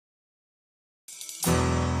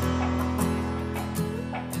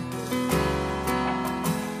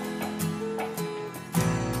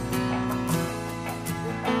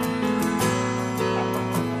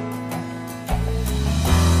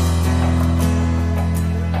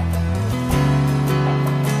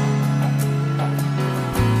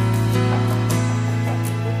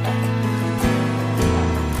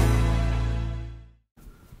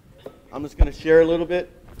just going to share a little bit.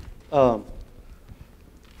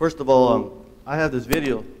 First of all, I have this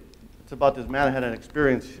video. It's about this man that had an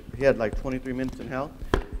experience. He had like 23 minutes in hell.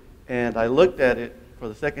 And I looked at it for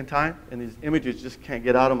the second time, and these images just can't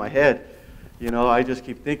get out of my head. You know, I just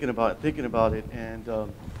keep thinking about it,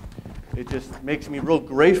 and it just makes me real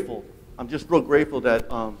grateful. I'm just real grateful that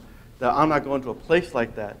that I'm not going to a place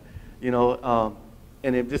like that. You know,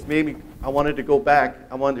 and it just made me, I wanted to go back.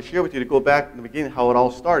 I wanted to share with you to go back in the beginning how it all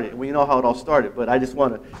started. And we know how it all started, but I just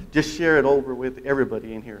want to just share it over with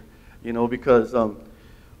everybody in here. You know, because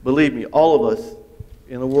believe me, all of us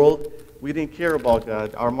in the world, we didn't care about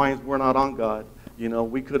God. Our minds were not on God. You know,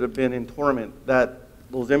 we could have been in torment.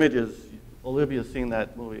 Those images, Olivia's seen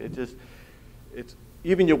that movie. It's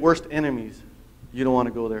even your worst enemies, you don't want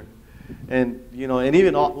to go there. And, you know, and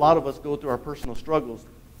even a lot of us go through our personal struggles.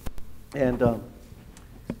 And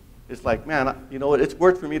it's like, man, you know what, it's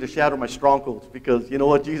worth for me to shatter my strongholds because, you know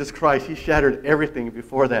what, Jesus Christ, he shattered everything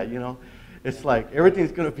before that, you know. It's like,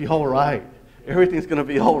 everything's going to be all right. Everything's going to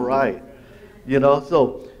be all right, you know.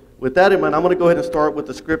 So with that in mind, I'm going to go ahead and start with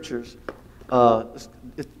the scriptures.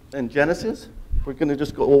 In Genesis, we're going to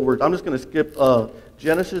just go over, I'm just going to skip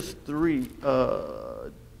Genesis 3,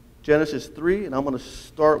 and I'm going to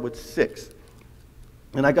start with 6.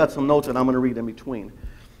 And I got some notes and I'm going to read in between.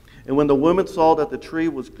 And when the woman saw that the tree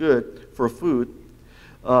was good for food,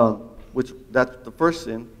 which that's the first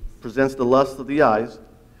sin, presents the lust of the eyes,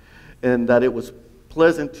 and that it was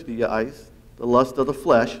pleasant to the eyes, the lust of the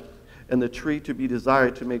flesh, and the tree to be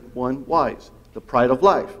desired to make one wise, the pride of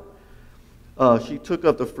life. She took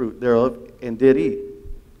of the fruit thereof and did eat.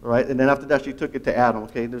 All right, and then after that she took it to Adam.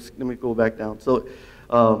 Okay, let me go back down. So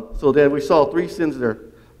then we saw 3 sins there.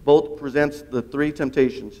 Both presents the 3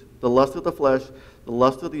 temptations: the lust of the flesh, the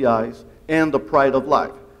lust of the eyes, and the pride of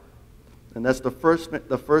life. And that's the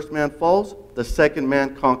first man falls, the second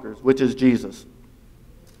man conquers, which is Jesus.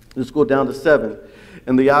 Let's go down to 7.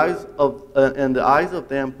 And the eyes of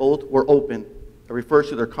them both were open. It refers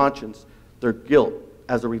to their conscience, their guilt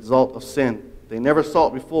as a result of sin. They never saw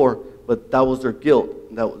it before, but that was their guilt.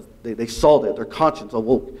 They saw that. Their conscience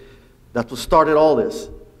awoke. That's what started all this.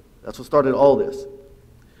 That's what started all this.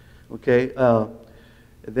 Okay.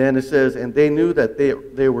 Then it says, and they knew that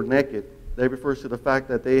they were naked. That refers to the fact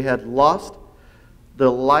that they had lost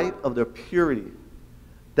the light of their purity.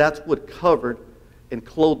 That's what covered and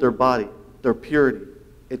clothed their body, their purity.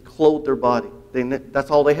 It clothed their body. That's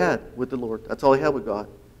all they had with the Lord. That's all they had with God.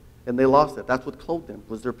 And they lost it. That's what clothed them,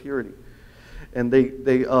 was their purity. And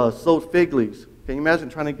they sowed fig leaves. Can you imagine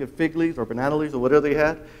trying to get fig leaves or banana leaves or whatever they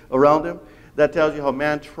had around them? That tells you how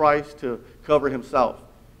man tries to cover himself.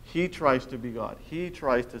 He tries to be God. He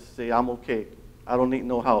tries to say, I'm okay. I don't need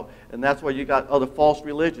no help. And that's why you got other false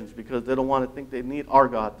religions, because they don't want to think they need our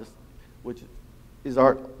God, which is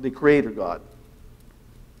the Creator God.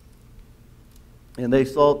 And they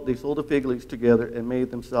sold the fig leaves together and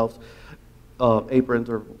made themselves aprons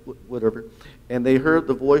or whatever. And they heard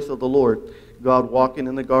the voice of the Lord God walking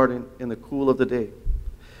in the garden in the cool of the day.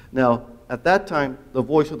 Now, at that time, the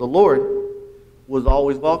voice of the Lord was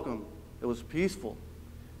always welcome. It was peaceful.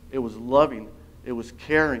 It was loving. It was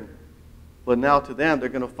caring. But now to them, they're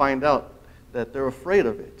going to find out that they're afraid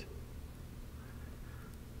of it.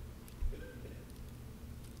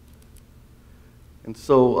 And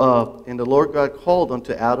so, and the Lord God called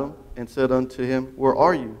unto Adam and said unto him, where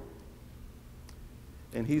are you?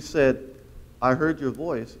 And he said, I heard your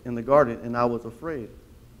voice in the garden, and I was afraid.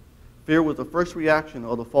 Fear was the first reaction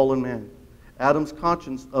of the fallen man. Adam's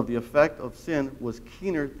conscience of the effect of sin was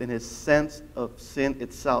keener than his sense of sin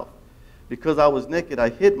itself. Because I was naked, I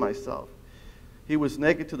hid myself. He was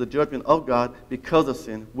naked to the judgment of God because of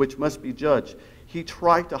sin, which must be judged. He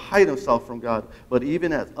tried to hide himself from God, but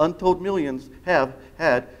even as untold millions have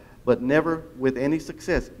had, but never with any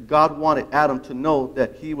success, God wanted Adam to know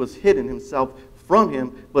that he was hidden himself from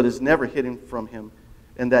him, but is never hidden from him,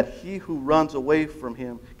 and that he who runs away from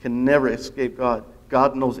him can never escape God.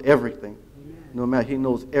 God knows everything. No matter, he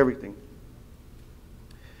knows everything.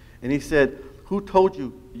 And he said, who told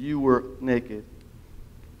you you were naked?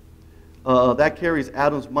 That carries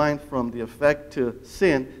Adam's mind from the effect to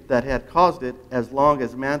sin that had caused it. As long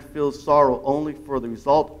as man feels sorrow only for the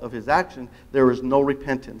result of his action, there is no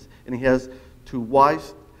repentance, and he has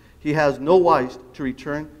no wise to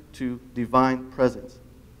return to divine presence.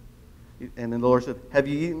 And then the Lord said, have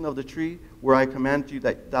you eaten of the tree where I commanded you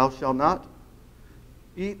that thou shalt not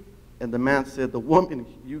eat? And the man said, the woman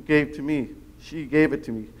you gave to me, she gave it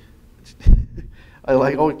to me. I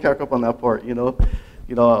always crack up on that part, you know.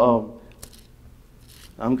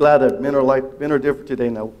 I'm glad that men are different today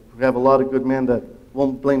now. We have a lot of good men that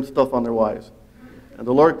won't blame stuff on their wives. And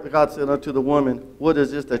the Lord God said unto the woman, what is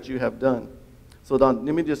this that you have done? So let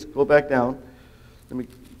me just go back down. Let me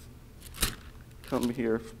come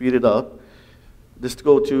here, speed it up. Just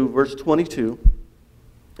go to verse 22.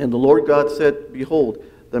 And the Lord God said, behold,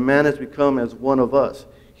 the man has become as one of us.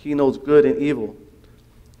 He knows good and evil.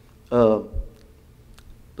 The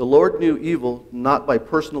Lord knew evil not by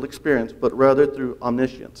personal experience, but rather through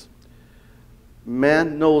omniscience.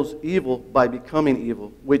 Man knows evil by becoming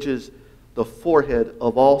evil, which is the forehead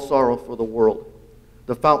of all sorrow for the world,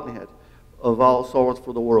 the fountainhead of all sorrows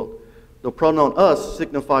for the world. The pronoun us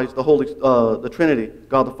signifies the Trinity,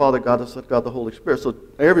 God the Father, God the Son, God the Holy Spirit. So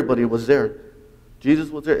everybody was there. Jesus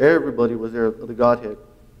was there, everybody was there, the Godhead.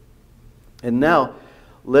 And now,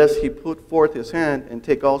 lest he put forth his hand and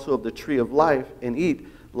take also of the tree of life and eat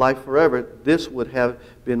life forever, this would have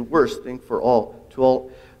been worse thing for all. To all,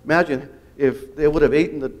 imagine if they would have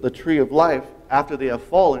eaten the tree of life after they have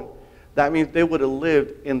fallen, that means they would have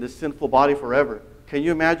lived in this sinful body forever. Can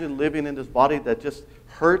you imagine living in this body that just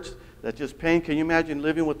hurts, that just pain? Can you imagine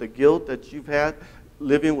living with the guilt that you've had,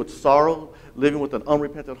 living with sorrow, living with an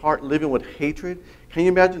unrepentant heart, living with hatred? Can you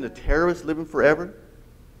imagine the terrorists living forever?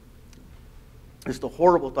 It's the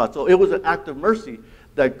horrible thought. So it was an act of mercy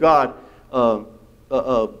that God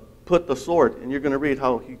put the sword. And you're going to read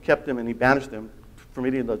how he kept them and he banished them from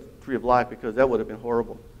eating the tree of life, because that would have been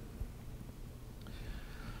horrible.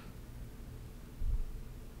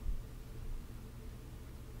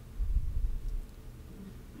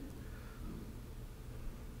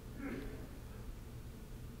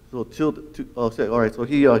 So all right. So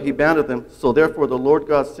he banished them. So therefore, the Lord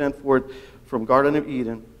God sent forth from Garden of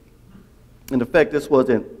Eden. In effect, this was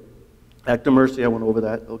an act of mercy. I went over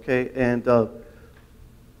that. Okay, and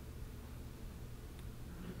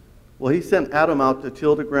well, he sent Adam out to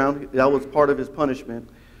till the ground. That was part of his punishment.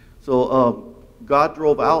 So God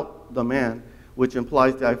drove out the man, which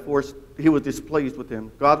implies that he was displeased with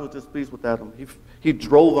him. God was displeased with Adam. He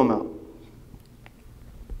drove him out.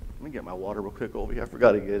 Let me get my water real quick over here. I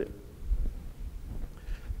forgot to get it.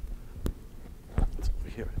 It's over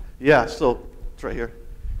here. Yeah, so it's right here.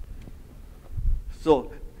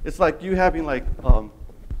 So it's like you having like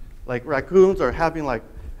raccoons, or having like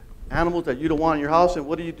animals that you don't want in your house, and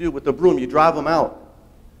what do you do with the broom? You drive them out.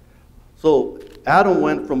 So Adam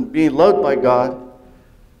went from being loved by God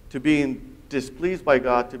to being displeased by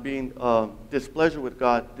God, to being displeasure with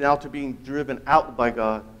God, now to being driven out by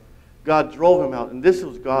God. God drove him out, and this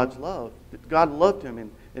was God's love. God loved him,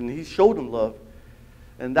 and he showed him love.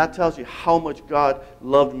 And that tells you how much God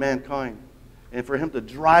loved mankind. And for him to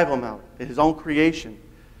drive him out, his own creation,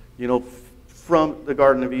 from the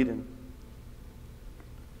Garden of Eden.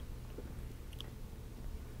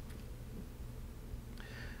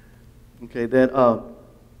 Okay, then,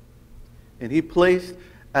 and he placed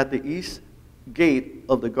at the east gate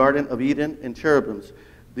of the Garden of Eden and cherubims.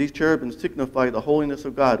 These cherubims signify the holiness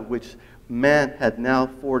of God, which man had now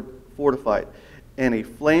fortified, and a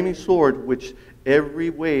flaming sword, which every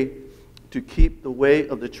way to keep the way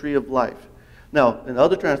of the tree of life. Now, in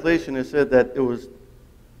other translation, it said that it was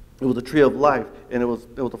a tree of life, and it was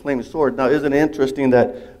a flaming sword. Now, isn't it interesting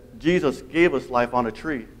that Jesus gave us life on a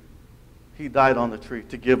tree? He died on the tree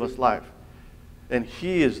to give us life. And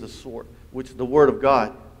he is the sword, which is the Word of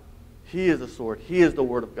God. He is the sword. He is the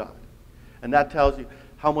Word of God. And that tells you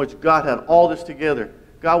how much God had all this together.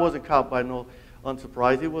 God wasn't caught by no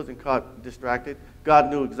unsurprise. He wasn't caught distracted.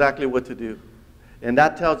 God knew exactly what to do. And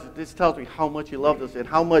this tells me how much he loved us and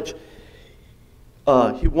how much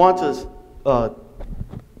he wants us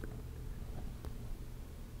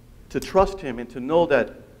to trust him and to know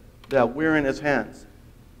that we're in his hands.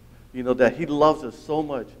 That he loves us so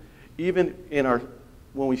much. Even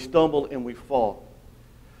when we stumble and we fall.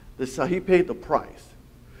 He paid the price.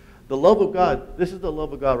 The love of God, this is the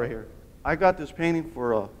love of God right here. I got this painting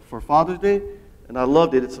for Father's Day, and I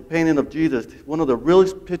loved it. It's a painting of Jesus. One of the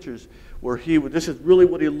realest pictures where this is really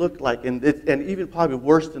what he looked like, and even probably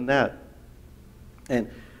worse than that. And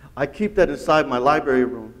I keep that inside my library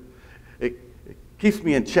room. It keeps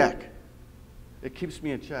me in check. It keeps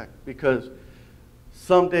me in check because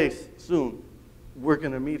someday soon we're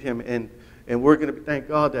going to meet him, and we're going to thank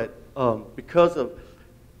God that because of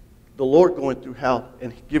the Lord going through hell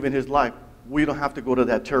and giving his life, we don't have to go to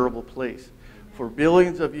that terrible place. For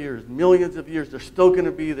billions of years, millions of years, they're still going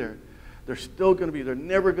to be there. They're still going to be there. They're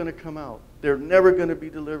never going to come out. They're never going to be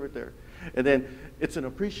delivered there. And then it's an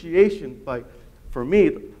appreciation for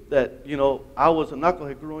me that, I was a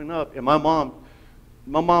knucklehead growing up, and my mom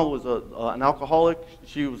was an alcoholic.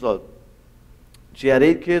 She had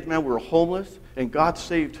 8 kids, man. We were homeless, and God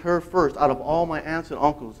saved her first. Out of all my aunts and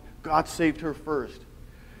uncles, God saved her first.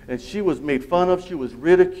 And she was made fun of. She was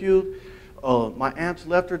ridiculed. My aunts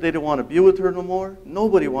left her. They didn't want to be with her no more.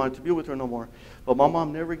 Nobody wanted to be with her no more. But my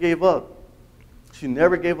mom never gave up. She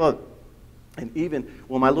never gave up. And even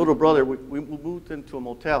when my little brother, we moved into a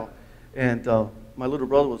motel, and my little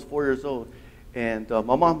brother was 4 years old. And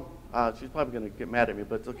my mom, she's probably going to get mad at me,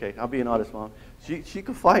 but it's okay. I'm being honest, Mom. She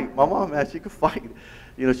could fight. My mom, man, she could fight.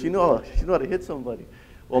 You know, she knew how to hit somebody.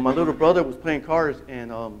 Well, my little brother was playing cards,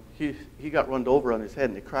 and he got run over on his head,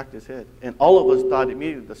 and it cracked his head. And all of us thought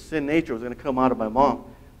immediately the sin nature was going to come out of my mom.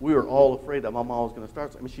 We were all afraid that my mom was going to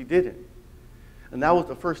start. I mean, she didn't. And that was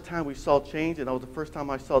the first time we saw change, and that was the first time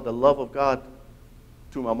I saw the love of God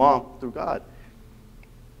to my mom through God.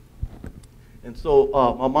 And so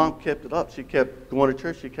my mom kept it up. She kept going to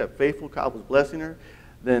church. She kept faithful. God was blessing her.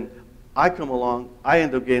 Then I come along. I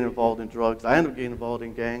end up getting involved in drugs. I end up getting involved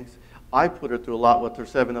in gangs. I put her through a lot with her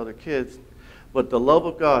 7 other kids. But the love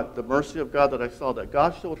of God, the mercy of God that I saw, that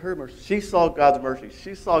God showed her mercy. She saw God's mercy.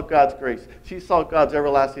 She saw God's grace. She saw God's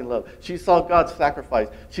everlasting love. She saw God's sacrifice.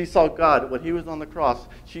 She saw God when he was on the cross.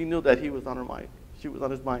 She knew that he was on her mind. She was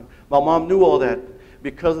on his mind. My mom knew all that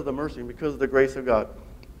because of the mercy and because of the grace of God.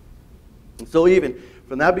 And so even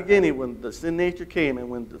from that beginning, when the sin nature came and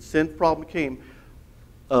when the sin problem came,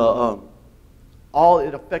 all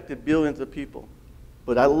it affected billions of people.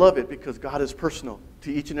 But I love it because God is personal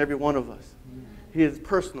to each and every one of us. He is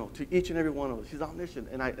personal to each and every one of us. He's omniscient,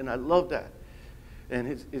 and I love that. And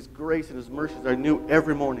his grace and his mercies are new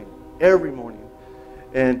every morning,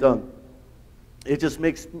 and it just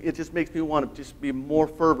makes me want to just be more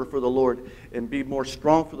fervor for the Lord and be more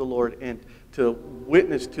strong for the Lord and to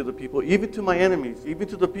witness to the people, even to my enemies, even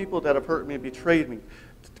to the people that have hurt me and betrayed me,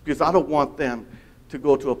 because I don't want them to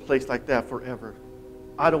go to a place like that forever.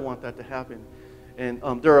 I don't want that to happen. And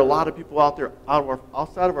there are a lot of people out there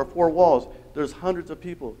outside of our 4 walls. There's hundreds of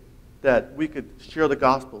people that we could share the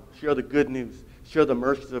gospel, share the good news, share the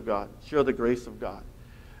mercies of God, share the grace of God.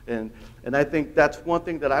 And I think that's one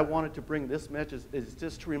thing that I wanted to bring this message is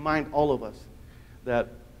just to remind all of us that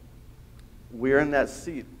we're in that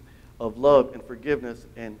seat of love and forgiveness,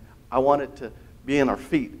 and I want it to be in our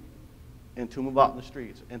feet and to move out in the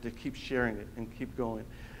streets and to keep sharing it and keep going.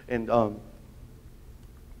 And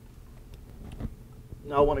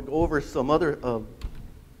now I want to go over some other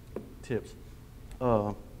tips,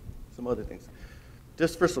 some other things.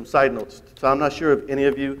 Just for some side notes. So I'm not sure if any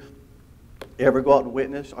of you ever go out and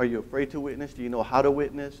witness. Are you afraid to witness? Do you know how to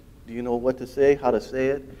witness? Do you know what to say, how to say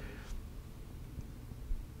it?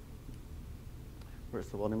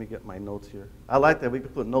 First of all, let me get my notes here. I like that. We can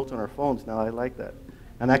put notes on our phones now. I like that.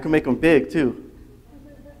 And I can make them big, too.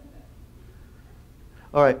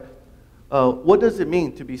 All right. What does it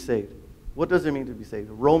mean to be saved? What does it mean to be saved?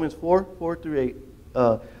 Romans 4:4-8.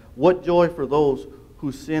 What joy for those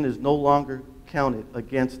whose sin is no longer counted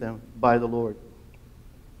against them by the Lord.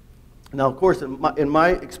 Now, of course, in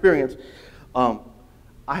my experience, I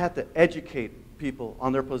had to educate people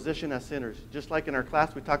on their position as sinners. Just like in our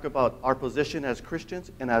class, we talk about our position as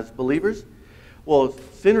Christians and as believers. Well,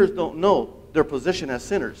 sinners don't know their position as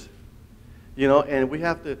sinners, you know, and we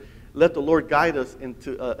have to let the Lord guide us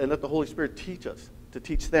into, and let the Holy Spirit teach us, to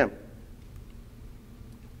teach them.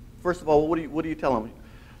 First of all, what do you tell them?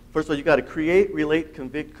 First of all, you got to create, relate,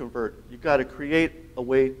 convict, convert. You got to create a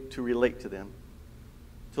way to relate to them,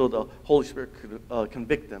 so the Holy Spirit could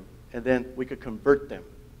convict them, and then we could convert them.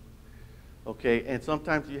 Okay, and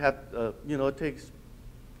sometimes you have, you know, you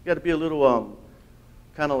got to be a little,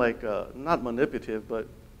 kind of like, not manipulative, but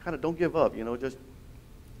kind of don't give up, you know, it's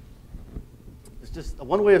just,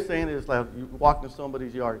 one way of saying it is like you walk into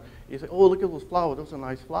somebody's yard, you say, oh, look at those flowers, those are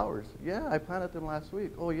nice flowers. Yeah, I planted them last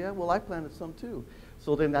week. Oh yeah, well I planted some too.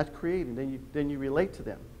 So then that's creating, then you relate to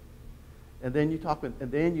them. And then you talk with,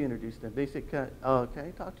 and then you introduce them. They say, can I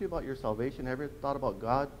talk to you about your salvation? Have you ever thought about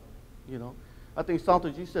God? You know, I think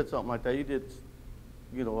Santos, you said something like that. You did,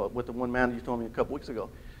 you know, with the one man you told me a couple weeks ago.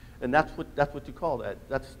 And that's what you call that.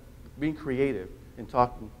 That's being creative and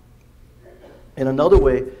talking. And another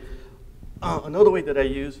way that I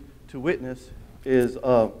use to witness is,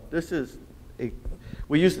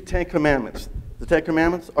 we use the 10 Commandments. The 10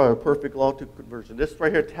 Commandments are a perfect law to conversion. This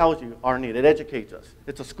right here tells you our need. It educates us.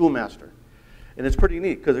 It's a schoolmaster. And it's pretty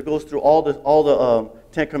neat because it goes through all the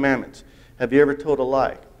 10 Commandments. Have you ever told a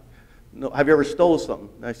lie? No. Have you ever stole something?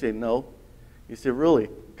 And I say, no. You say, really?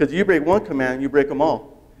 Because you break one command, you break them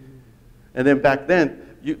all. And then back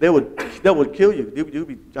then, they would kill you.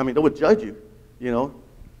 They would judge you, you know.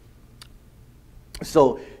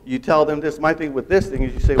 So you tell them this. My thing with this thing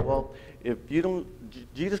is you say, well, if you don't,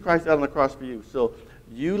 Jesus Christ died on the cross for you. So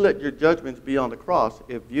you let your judgments be on the cross.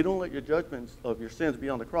 If you don't let your judgments of your sins be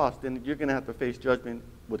on the cross, then you're going to have to face judgment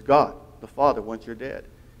with God, the Father, once you're dead.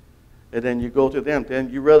 And then you go to them. Then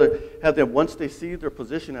you rather have them, once they see their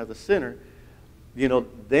position as a sinner,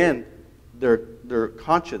 then their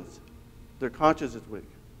conscience is weak.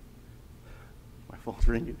 My phone's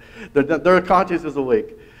ringing. Their conscience is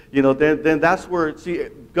awake. Then that's where, see,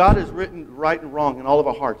 God has written right and wrong in all of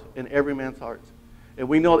our hearts, in every man's hearts. And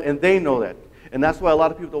we know, and they know that. And that's why a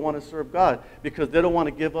lot of people don't want to serve God, because they don't want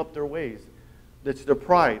to give up their ways. That's their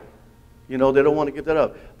pride. They don't want to give that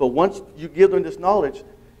up. But once you give them this knowledge,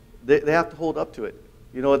 they have to hold up to it.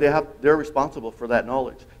 They're responsible for that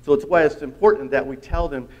knowledge. So it's why it's important that we tell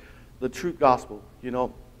them the true gospel.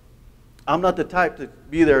 I'm not the type to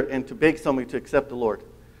be there and to beg somebody to accept the Lord.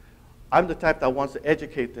 I'm the type that wants to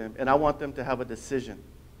educate them, and I want them to have a decision.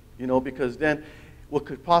 Because then what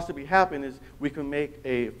could possibly happen is we can make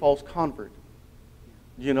a false convert.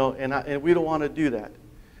 And we don't want to do that.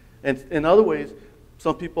 And in other ways,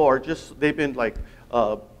 some people are they've been like,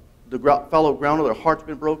 the fallow ground of their heart's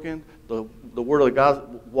been broken. The word of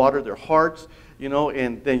God watered their hearts,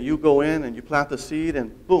 and then you go in and you plant the seed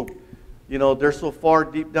and boom. They're so far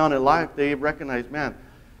deep down in life, they recognize, man,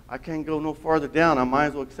 I can't go no farther down. I might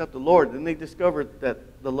as well accept the Lord. Then they discover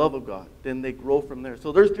that the love of God. Then they grow from there.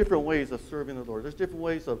 So there's different ways of serving the Lord. There's different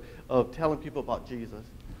ways of telling people about Jesus.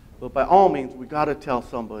 But by all means, we got to tell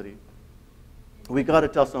somebody. We got to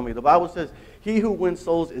tell somebody. The Bible says, he who wins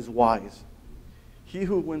souls is wise. He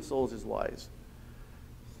who wins souls is wise.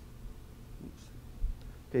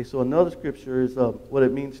 Okay, so another scripture is what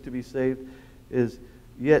it means to be saved is,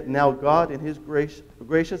 yet now God in his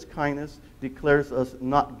gracious kindness declares us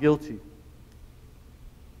not guilty.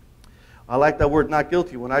 I like that word, not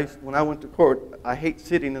guilty. When I went to court, I hate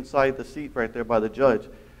sitting inside the seat right there by the judge.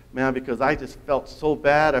 Man, because I just felt so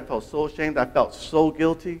bad. I felt so ashamed. I felt so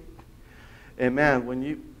guilty. And man,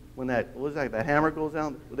 when that, what was that hammer goes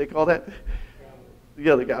down, what do they call that?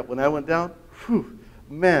 Yeah, when I went down, whew,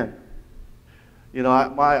 man,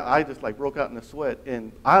 I just like broke out in a sweat,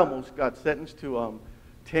 and I almost got sentenced to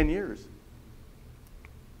 10 years.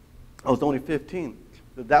 I was only 15.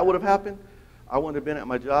 If that would have happened, I wouldn't have been at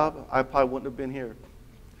my job. I probably wouldn't have been here.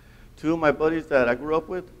 2 of my buddies that I grew up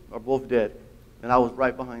with are both dead, and I was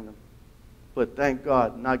right behind them. But thank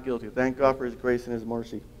God, not guilty. Thank God for his grace and his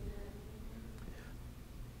mercy.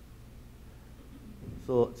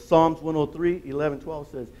 So Psalms 103, 11, 12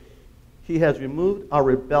 says, he has removed our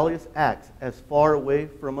rebellious acts as far away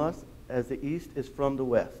from us as the east is from the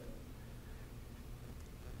west.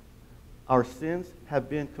 Our sins have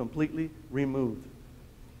been completely removed.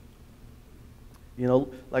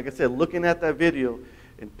 Like I said, looking at that video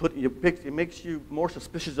and it makes you more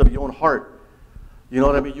suspicious of your own heart. You know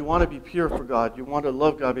what I mean? You want to be pure for God. You want to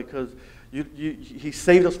love God because he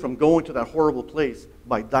saved us from going to that horrible place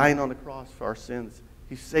by dying on the cross for our sins.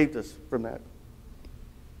 He saved us from that.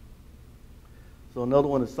 So another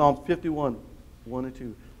one is Psalms 51, 1 and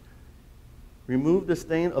 2. Remove the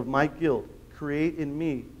stain of my guilt. Create in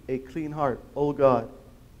me a clean heart, O God.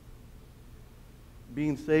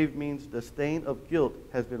 Being saved means the stain of guilt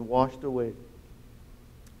has been washed away.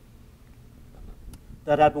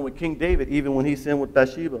 That happened with King David, even when he sinned with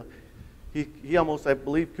Bathsheba. He almost, I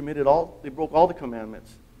believe, they broke all the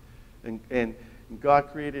commandments. And God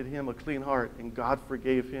created him a clean heart, and God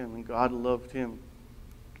forgave him, and God loved him.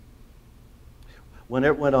 When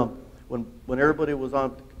everybody was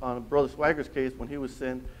on Brother Swagger's case, when he was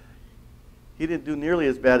sinned, he didn't do nearly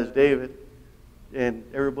as bad as David, and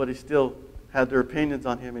everybody still had their opinions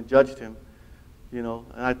on him and judged him, And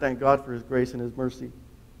I thank God for his grace and his mercy.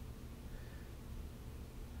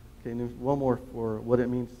 Okay, and there's one more for what it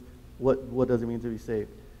means. What does it mean to be saved?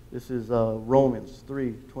 This is Romans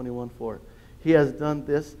 3, 21, 4. He has done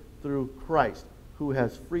this through Christ, who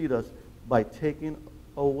has freed us by taking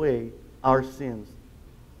away our sins.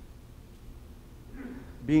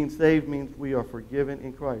 Being saved means we are forgiven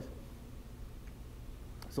in Christ.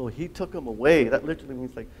 So he took them away. That literally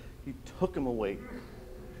means like he took them away.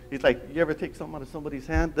 He's like, you ever take something out of somebody's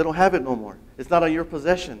hand? They don't have it no more. It's not on your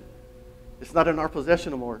possession. It's not in our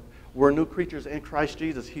possession no more. We're new creatures in Christ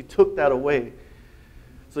Jesus. He took that away.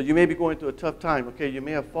 So you may be going through a tough time. Okay, you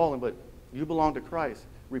may have fallen, but you belong to Christ.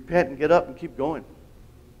 Repent and get up and keep going.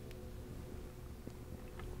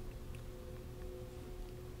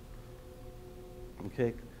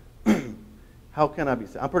 Okay. How can I be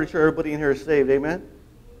saved? I'm pretty sure everybody in here is saved. Amen?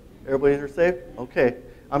 Everybody in here is saved? Okay.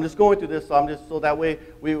 I'm just going through this, so that way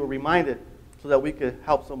we were reminded so that we could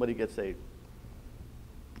help somebody get saved.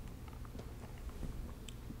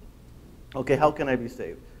 Okay, how can I be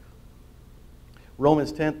saved?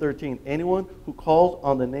 Romans 10:13. Anyone who calls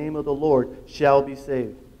on the name of the Lord shall be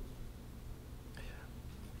saved.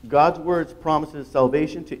 God's words promises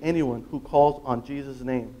salvation to anyone who calls on Jesus'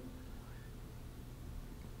 name.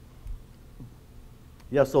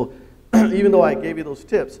 Yeah, so even though I gave you those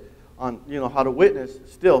tips on how to witness,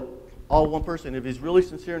 still, all one person, if he's really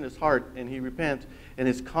sincere in his heart and he repents and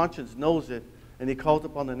his conscience knows it and he calls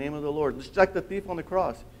upon the name of the Lord, just like the thief on the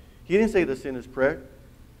cross. He didn't say the sinner's prayer.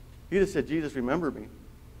 He just said, Jesus, remember me.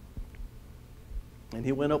 And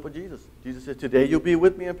he went up with Jesus. Jesus said, today you'll be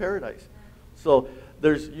with me in paradise. So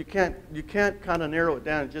you can't kind of narrow it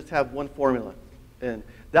down and just have one formula. And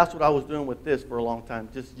that's what I was doing with this for a long time,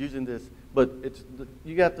 just using this. But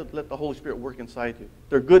you got to let the Holy Spirit work inside you.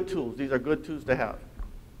 They're good tools. These are good tools to have.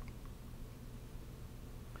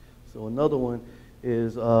 So another one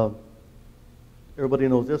is, everybody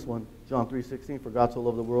knows this one, John 3:16, for God so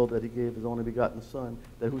loved the world that he gave his only begotten Son,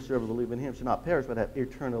 that whosoever believes in him should not perish but have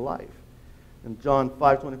eternal life. And John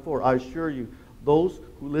 5:24, I assure you, those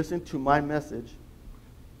who listen to my message,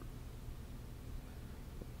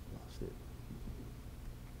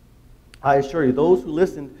 I assure you, those who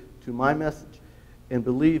listen to my message and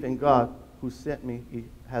believe in God who sent me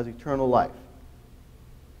has eternal life.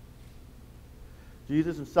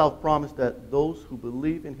 Jesus himself promised that those who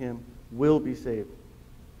believe in him will be saved.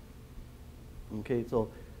 Okay, so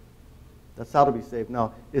that's how to be saved.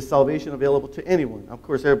 Now, is salvation available to anyone? Of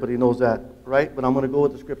course, everybody knows that, right? But I'm going to go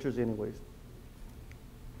with the scriptures anyways.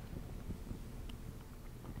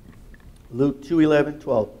 Luke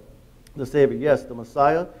 2:11-12. The Savior, yes, the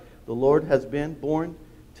Messiah, the Lord, has been born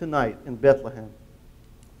tonight in Bethlehem.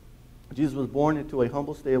 Jesus was born into a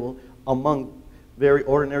humble stable among very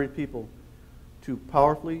ordinary people to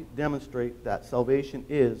powerfully demonstrate that salvation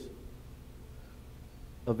is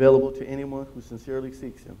available to anyone who sincerely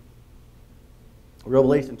seeks him.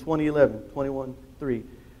 Revelation 20:11-21:3.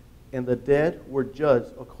 And the dead were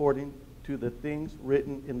judged according to the things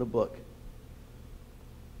written in the book.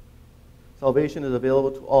 Salvation is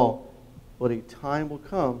available to all, but a time will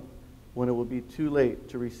come when it will be too late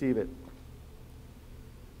to receive it.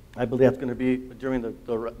 I believe that's going to be during the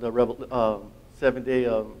 7-day,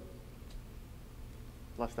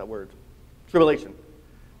 lost that word, tribulation.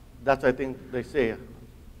 That's, I think, they say.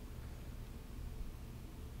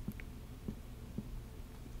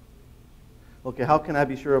 Okay, how can I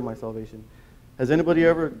be sure of my salvation? Has anybody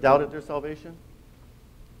ever doubted their salvation?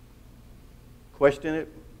 Questioned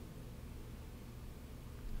it?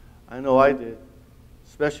 I know I did,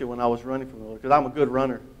 especially when I was running from the Lord, because I'm a good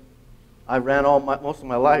runner. I ran most of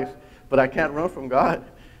my life, but I can't run from God.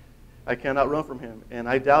 I cannot run from him, and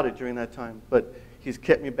I doubted during that time, but he's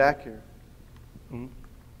kept me back here.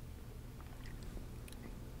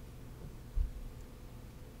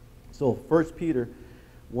 So 1 Peter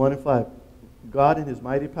 1:5, God in his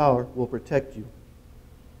mighty power will protect you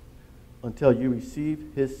until you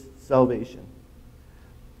receive his salvation.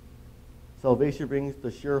 Salvation brings the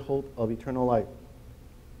sure hope of eternal life.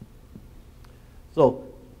 So,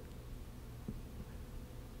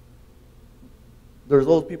 there's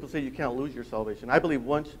those people say you can't lose your salvation. I believe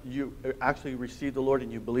once you actually receive the Lord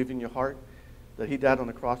and you believe in your heart that he died on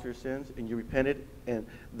the cross for your sins and you repented and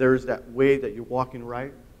there's that way that you're walking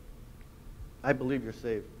right, I believe you're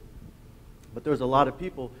saved. But there's a lot of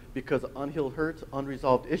people, because of unhealed hurts,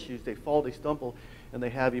 unresolved issues, they fall, they stumble, and they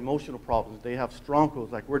have emotional problems. They have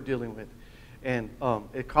strongholds like we're dealing with. And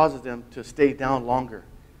it causes them to stay down longer.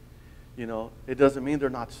 You know, it doesn't mean they're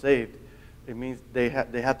not saved. It means they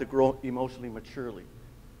have to grow emotionally maturely.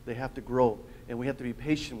 They have to grow, and we have to be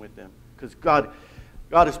patient with them, because God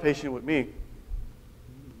is patient with me.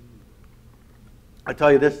 I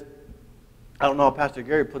tell you this, I don't know how Pastor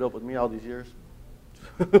Gary put up with me all these years.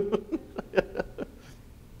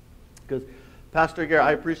 Because Pastor Gary,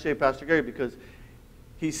 I appreciate Pastor Gary because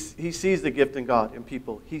he sees the gift in God in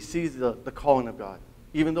people. He sees the calling of God.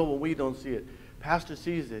 Even though when we don't see it, Pastor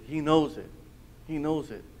sees it. He knows it. He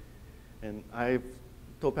knows it. And I've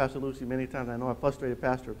told Pastor Lucy many times, I know I frustrated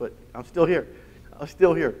Pastor, but I'm still here. I'm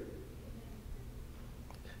still here.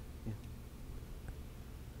 Yeah.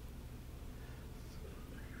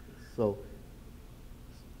 So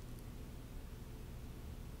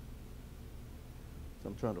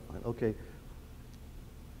I'm trying to find, okay.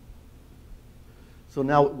 So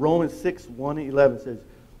now Romans 6:1-11 says,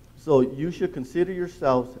 so you should consider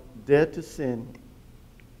yourselves dead to sin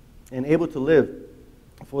and able to live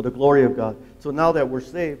for the glory of God. So now that we're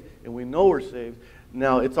saved and we know we're saved,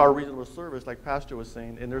 now it's our reasonable service, like Pastor was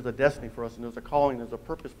saying, and there's a destiny for us, and there's a calling, there's a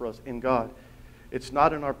purpose for us in God. It's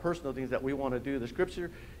not in our personal things that we want to do. The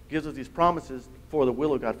Scripture gives us these promises for the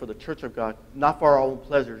will of God, for the church of God, not for our own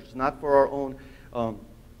pleasures, not for our own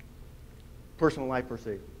personal life per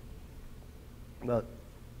se. But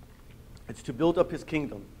it's to build up his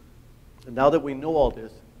kingdom. And now that we know all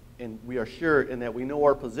this, and we are sure in that we know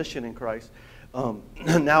our position in Christ,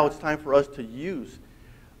 now it's time for us to use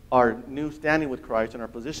our new standing with Christ and our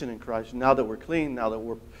position in Christ. Now that we're clean, now that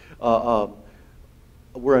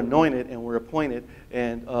we're anointed and we're appointed,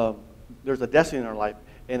 and there's a destiny in our life,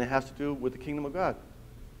 and it has to do with the kingdom of God.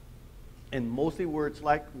 And mostly where it's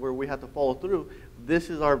like where we have to follow through, this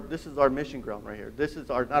is our mission ground right here. This is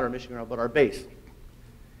not our mission ground, but our base.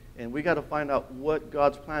 And we got to find out what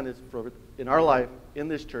God's plan is in our life, in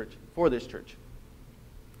this church, for this church.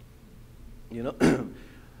 You know,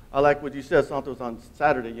 I like what you said, Santos, on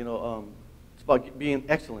Saturday. You know, it's about being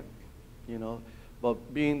excellent. You know,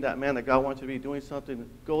 about being that man that God wants you to be, doing something,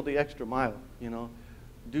 go the extra mile. You know,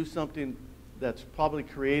 do something that's probably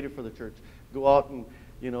creative for the church. Go out and,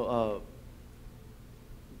 you know,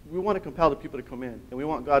 we want to compel the people to come in, and we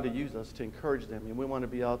want God to use us to encourage them, and we want to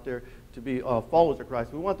be out there to be followers of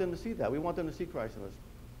Christ. We want them to see that. We want them to see Christ in us.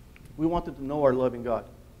 We want them to know our loving God.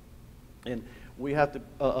 And we have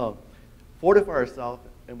to fortify ourselves,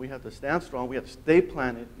 and we have to stand strong. We have to stay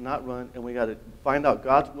planted, not run, and we got to find out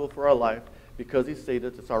God's will for our life, because he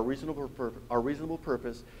stated it's our reasonable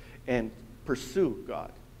purpose, and pursue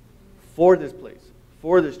God for this place,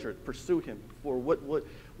 for this church. Pursue him for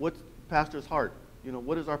what's pastor's heart. You know,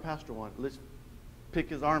 what does our pastor want? Let's pick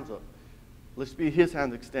his arms up. Let's be his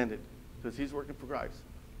hands extended, because he's working for Christ.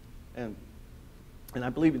 And I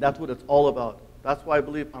believe that's what it's all about. That's why I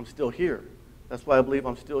believe I'm still here. That's why I believe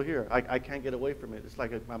I'm still here. I can't get away from it. It's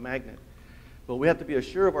like a magnet. But we have to be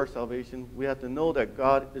assured of our salvation. We have to know that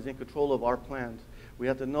God is in control of our plans. We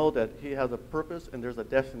have to know that he has a purpose and there's a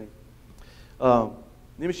destiny. Let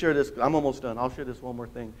me share this. I'm almost done. I'll share this one more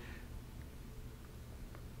thing.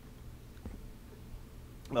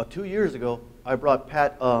 About 2 years ago, I brought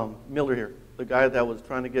Pat Miller here, the guy that was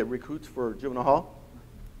trying to get recruits for juvenile hall.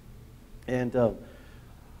 And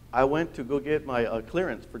I went to go get my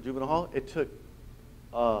clearance for juvenile hall. It took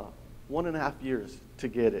 1.5 years to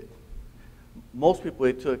get it. Most people,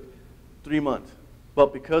 it took 3 months.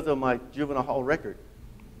 But because of my juvenile hall record,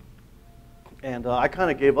 and I kind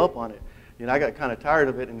of gave up on it. You know, I got kind of tired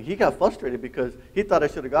of it, and he got frustrated because he thought I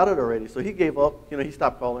should have got it already. So he gave up. You know, he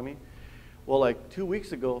stopped calling me. Well, like 2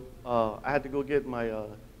 weeks ago, I had to go get my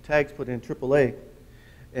tags put in AAA,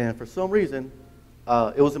 and for some reason,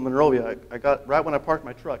 it was in Monrovia. I got right when I parked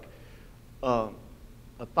my truck. A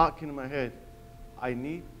thought came to my head: I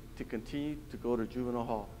need to continue to go to juvenile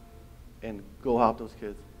hall and go help those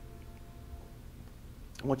kids.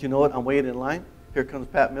 I want you to know what? I'm waiting in line. Here comes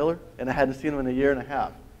Pat Miller, and I hadn't seen him in a year and a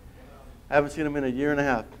half. I haven't seen him in a year and a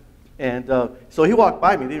half, and so he walked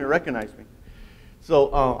by me, didn't even recognize me.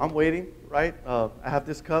 So I'm waiting, right? I have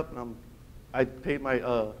this cup, and I paid my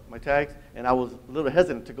my tags, and I was a little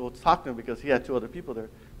hesitant to go talk to him because he had 2 other people there.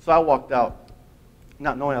 So I walked out,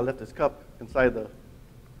 not knowing I left this cup inside the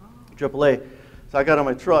AAA. So I got on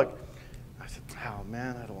my truck. I said, "Oh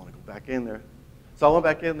man, I don't want to go back in there." So I went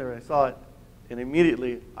back in there and I saw it, and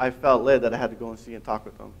immediately I felt led that I had to go and see and talk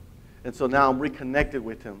with him. And so now I'm reconnected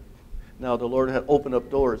with him. Now the Lord had opened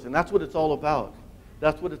up doors, and that's what it's all about.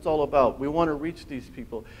 That's what it's all about. We want to reach these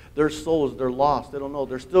people. Their souls, they're lost. They don't know.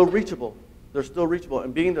 They're still reachable. They're still reachable.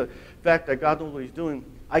 And being the fact that God knows what he's doing,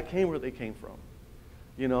 I came where they came from.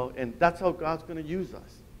 You know, and that's how God's going to use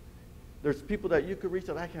us. There's people that you could reach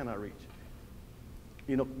that I cannot reach.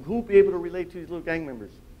 You know, who will be able to relate to these little gang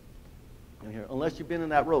members in here, unless you've been in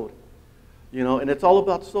that road? You know, and it's all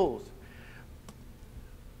about souls.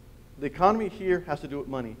 The economy here has to do with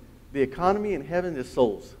money. The economy in heaven is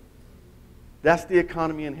souls. That's the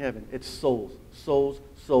economy in heaven. It's souls, souls,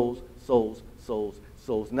 souls, souls, souls,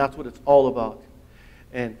 souls. And that's what it's all about.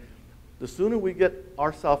 And the sooner we get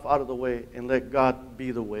ourselves out of the way and let God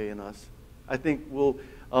be the way in us, I think we'll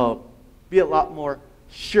be a lot more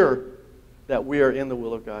sure that we are in the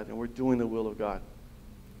will of God and we're doing the will of God.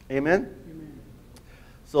 Amen? Amen.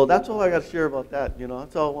 So that's all I got to share about that. You know,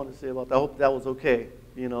 that's all I want to say about that. I hope that was okay.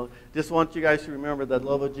 You know, just want you guys to remember that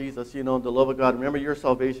love of Jesus, you know, the love of God. Remember your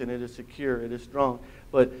salvation. It is secure. It is strong.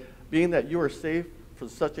 But being that you are saved from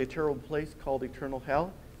such a terrible place called eternal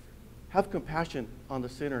hell, have compassion on the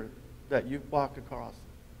sinner that you walked across,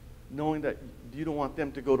 knowing that you don't want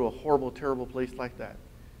them to go to a horrible, terrible place like that.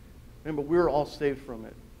 Remember, we're all saved from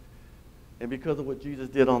it. And because of what Jesus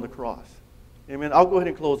did on the cross. Amen. I'll go ahead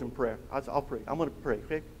and close in prayer. I'll pray. I'm going to pray,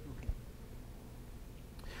 okay?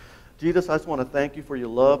 Jesus, I just want to thank you for your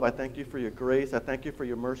love. I thank you for your grace. I thank you for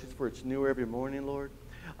your mercies, for it's new every morning, Lord.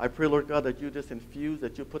 I pray, Lord God, that you just infuse,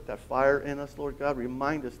 that you put that fire in us, Lord God.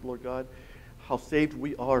 Remind us, Lord God, how saved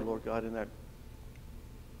we are, Lord God, and that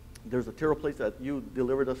There's a terrible place that you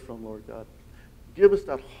delivered us from, Lord God. Give us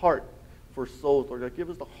that heart for souls, Lord God. Give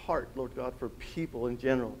us the heart, Lord God, for people in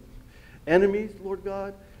general. Enemies, Lord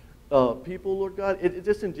God, people, Lord God,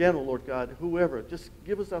 just in general, Lord God, whoever, just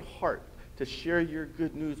give us that heart to share your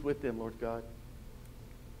good news with them, Lord God.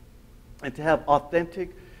 And to have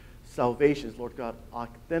authentic salvations, Lord God,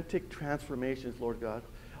 authentic transformations, Lord God.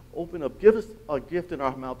 Open up, give us a gift in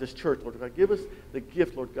our mouth, this church, Lord God. Give us the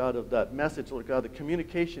gift, Lord God, of that message, Lord God, the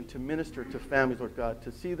communication to minister to families, Lord God,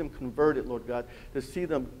 to see them converted, Lord God, to see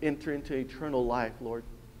them enter into eternal life, Lord.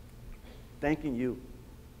 Thanking you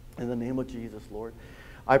in the name of Jesus, Lord.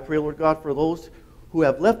 I pray, Lord God, for those who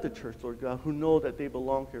have left the church, Lord God, who know that they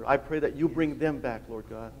belong here. I pray that you bring them back, Lord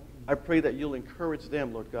God. I pray that you'll encourage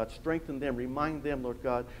them, Lord God, strengthen them, remind them, Lord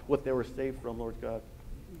God, what they were saved from, Lord God.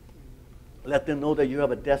 Let them know that you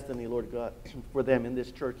have a destiny, Lord God, for them in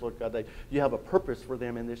this church, Lord God, that you have a purpose for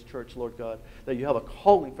them in this church, Lord God, that you have a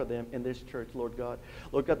calling for them in this church, Lord God.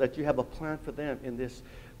 Lord God, that you have a plan for them in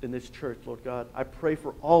this church, Lord God. I pray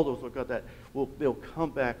for all those, Lord God, that they'll come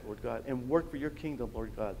back, Lord God, and work for your kingdom,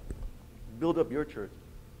 Lord God. Build up your church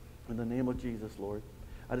in the name of Jesus, Lord.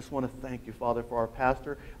 I just want to thank you, Father, for our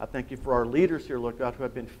pastor. I thank you for our leaders here, Lord God, who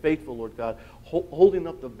have been faithful, Lord God, holding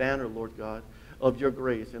up the banner, Lord God, of your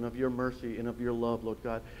grace and of your mercy and of your love, Lord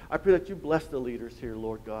God. I pray that you bless the leaders here,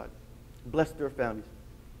 Lord God. Bless their families.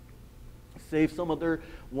 Save some of their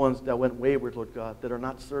ones that went wayward, Lord God, that are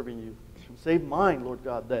not serving you. Save mine, Lord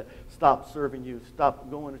God, that stopped serving you, stopped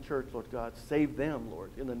going to church, Lord God. Save them,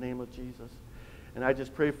 Lord, in the name of Jesus. And I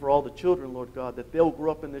just pray for all the children, Lord God, that they'll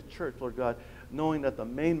grow up in this church, Lord God, knowing that the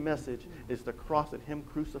main message is the cross and him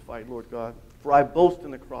crucified, Lord God. For I boast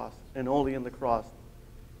in the cross and only in the cross.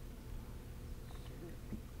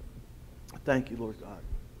 Thank you, Lord God.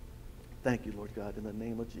 Thank you, Lord God, in the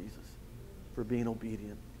name of Jesus, for being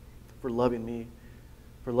obedient, for loving me,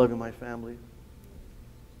 for loving my family,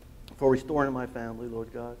 for restoring my family,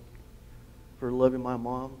 Lord God, for loving my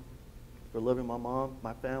mom,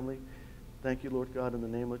 my family. Thank you, Lord God, in the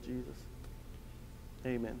name of Jesus.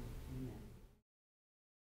 Amen. Amen.